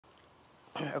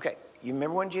Okay, you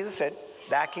remember when Jesus said,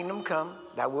 thy kingdom come,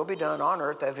 thy will be done on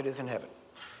earth as it is in heaven.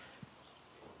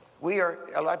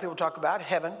 A lot of people talk about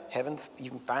heaven. Heaven's, you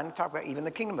can find and talk about even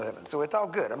the kingdom of heaven. So it's all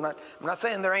good. I'm not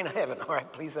saying there ain't a heaven, all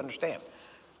right? Please understand.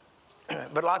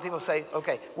 But a lot of people say,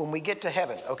 okay, when we get to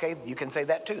heaven, okay, you can say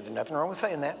that too. There's nothing wrong with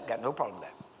saying that. Got no problem with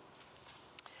that.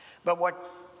 But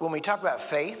when we talk about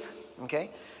faith,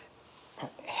 okay,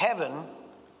 heaven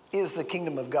is the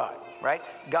kingdom of God, right?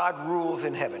 God rules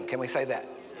in heaven. Can we say that?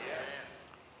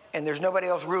 And there's nobody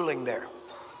else ruling there.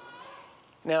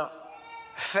 Now,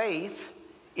 faith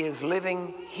is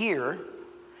living here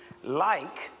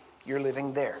like you're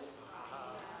living there.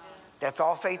 That's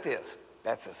all faith is.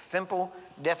 That's a simple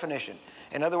definition.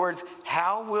 In other words,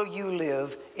 how will you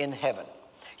live in heaven?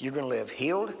 You're going to live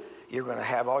healed. You're going to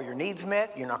have all your needs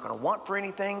met. You're not going to want for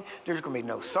anything. There's going to be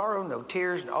no sorrow, no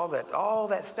tears, and all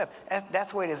that stuff.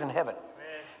 That's the way it is in heaven.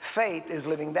 Amen. Faith is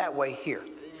living that way here.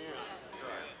 Amen.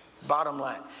 Bottom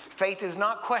line. Faith is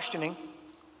not questioning.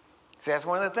 See, that's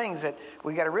one of the things that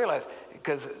we got to realize,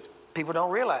 because people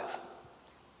don't realize.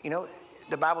 You know,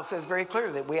 the Bible says very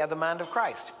clearly that we have the mind of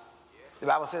Christ. The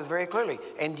Bible says very clearly,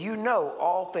 and you know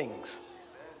all things.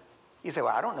 You say,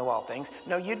 well, I don't know all things.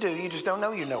 No, you do. You just don't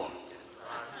know you know them.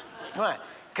 Why?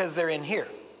 Because they're in here.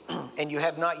 And you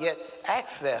have not yet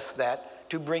accessed that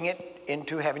to bring it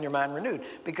into having your mind renewed.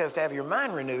 Because to have your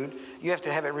mind renewed, you have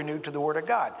to have it renewed to the Word of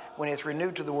God. When it's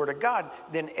renewed to the Word of God,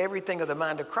 then everything of the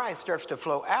mind of Christ starts to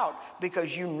flow out,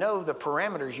 because you know the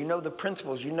parameters, you know the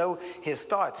principles, you know His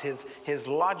thoughts, His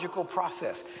logical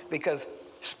process. Because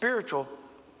spiritual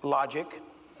logic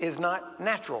is not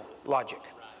natural logic.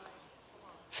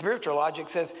 Spiritual logic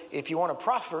says if you want to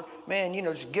prosper, man, you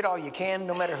know, just get all you can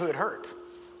no matter who it hurts.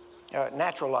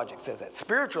 Natural logic says that.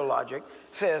 Spiritual logic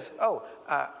says,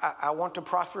 I want to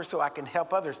prosper so I can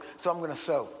help others, so I'm going to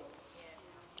sow.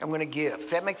 I'm going to give.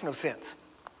 So that makes no sense.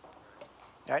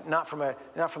 Right? Not from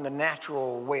the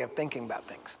natural way of thinking about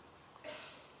things.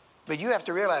 But you have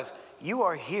to realize you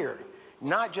are here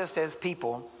not just as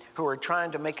people who are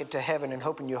trying to make it to heaven and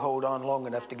hoping you hold on long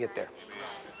enough to get there.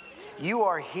 You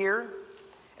are here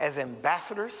as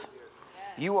ambassadors.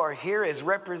 You are here as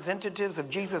representatives of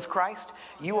Jesus Christ.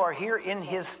 You are here in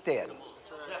His stead.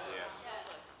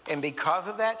 And because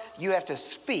of that, you have to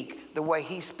speak the way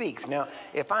He speaks. Now,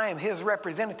 if I am His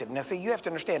representative, now see, you have to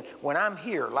understand, when I'm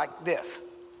here like this,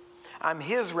 I'm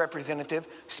His representative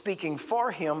speaking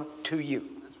for Him to you.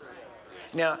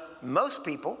 Now, most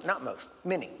people, not most,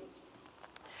 many,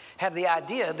 have the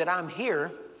idea that I'm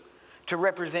here to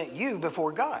represent you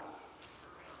before God.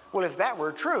 Well, if that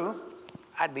were true,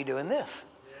 I'd be doing this.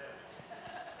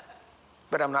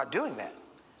 But I'm not doing that.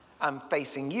 I'm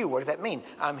facing you. What does that mean?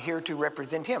 I'm here to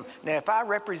represent Him. Now, if I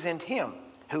represent Him,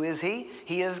 who is He?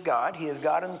 He is God. He is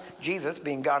God in Jesus,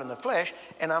 being God in the flesh,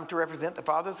 and I'm to represent the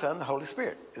Father, the Son, the Holy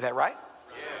Spirit. Is that right?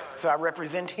 Yes. So I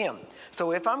represent Him.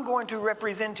 So if I'm going to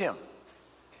represent Him,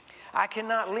 I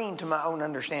cannot lean to my own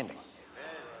understanding.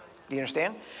 Do you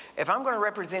understand? If I'm going to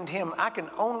represent Him, I can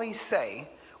only say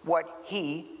what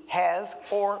He has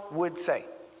or would say.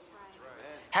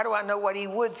 How do I know what He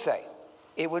would say?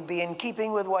 It would be in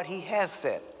keeping with what He has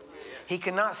said. He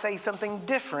cannot say something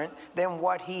different than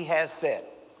what He has said.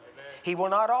 He will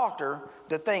not alter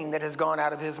the thing that has gone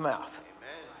out of His mouth.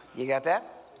 You got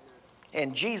that?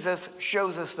 And Jesus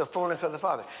shows us the fullness of the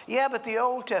Father. Yeah, but the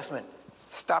Old Testament,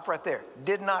 stop right there,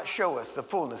 did not show us the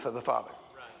fullness of the Father.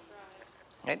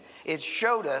 Right? It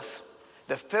showed us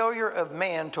the failure of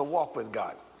man to walk with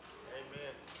God. Amen.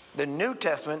 The New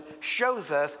Testament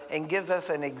shows us and gives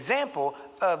us an example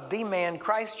of the man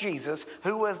Christ Jesus,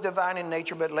 who was divine in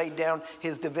nature but laid down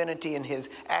His divinity and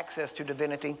His access to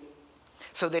divinity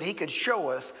so that He could show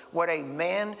us what a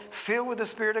man filled with the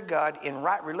Spirit of God in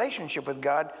right relationship with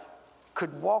God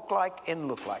could walk like and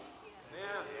look like.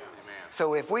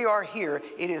 So if we are here,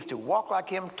 it is to walk like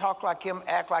Him, talk like Him,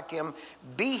 act like Him,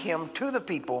 be Him to the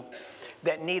people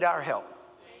that need our help.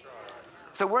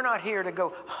 So we're not here to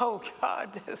go, oh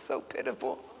God, this is so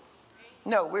pitiful.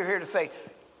 No, we're here to say,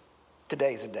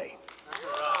 today's the day.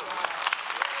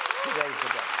 Today's the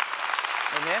day.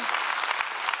 Amen?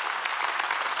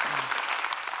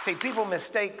 See, people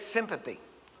mistake sympathy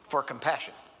for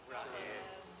compassion.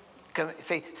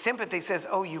 See, sympathy says,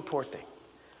 oh, you poor thing.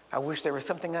 I wish there was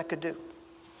something I could do.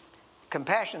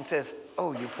 Compassion says,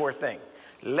 oh, you poor thing.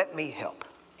 Let me help.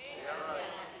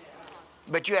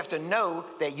 But you have to know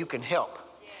that you can help.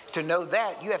 To know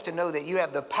that, you have to know that you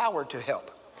have the power to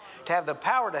help. To have the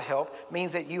power to help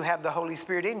means that you have the Holy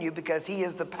Spirit in you, because He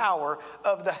is the power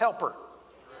of the helper.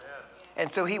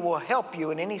 And so He will help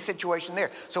you in any situation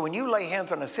there. So when you lay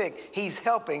hands on the sick, He's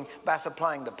helping by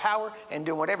supplying the power and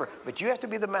doing whatever. But you have to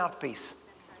be the mouthpiece.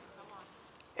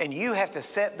 And you have to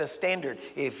set the standard.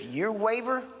 If you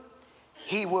waver,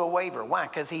 he will waver. Why?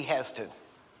 Because he has to.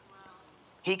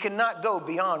 He cannot go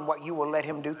beyond what you will let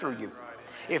him do through you.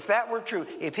 If that were true,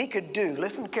 if he could do,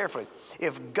 listen carefully,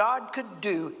 if God could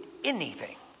do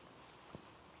anything,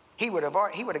 he would have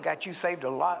got you saved a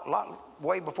lot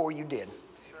way before you did.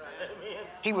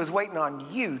 He was waiting on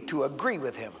you to agree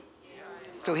with him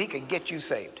so he could get you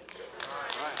saved.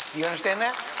 Do you understand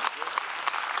that?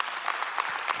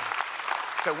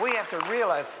 So we have to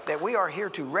realize that we are here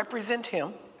to represent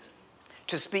him,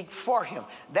 to speak for him.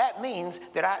 That means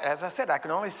that, as I said, I can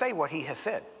only say what he has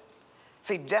said.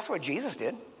 See, that's what Jesus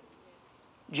did.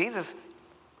 Jesus,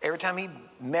 every time he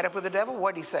met up with the devil,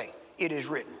 what did he say? It is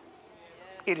written.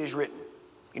 It is written.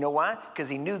 You know why? Because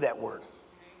he knew that word.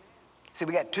 See,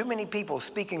 we got too many people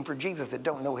speaking for Jesus that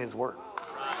don't know his word.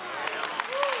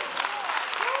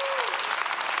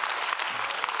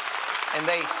 And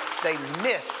they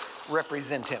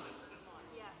misrepresent him.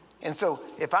 And so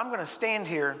if I'm going to stand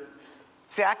here,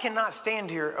 see, I cannot stand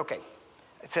here, okay,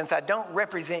 since I don't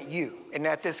represent you, and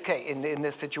at this case, in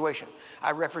this situation,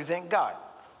 I represent God.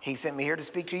 He sent me here to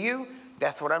speak to you.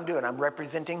 That's what I'm doing. I'm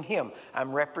representing him.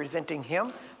 I'm representing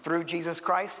him through Jesus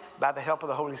Christ by the help of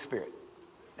the Holy Spirit.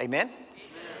 Amen? Amen.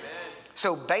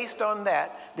 So based on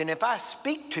that, then if I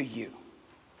speak to you,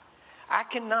 I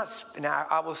cannot, now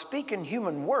I will speak in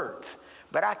human words,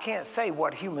 but I can't say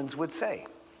what humans would say.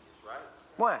 Right.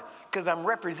 Why? Because I'm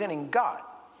representing God.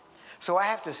 So I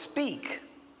have to speak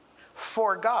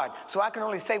for God. So I can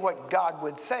only say what God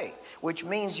would say, which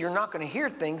means you're not going to hear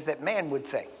things that man would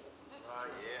say.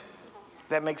 Does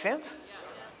that make sense?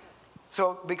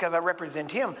 So because I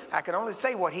represent him, I can only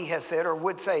say what he has said or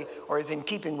would say or is in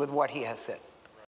keeping with what he has said.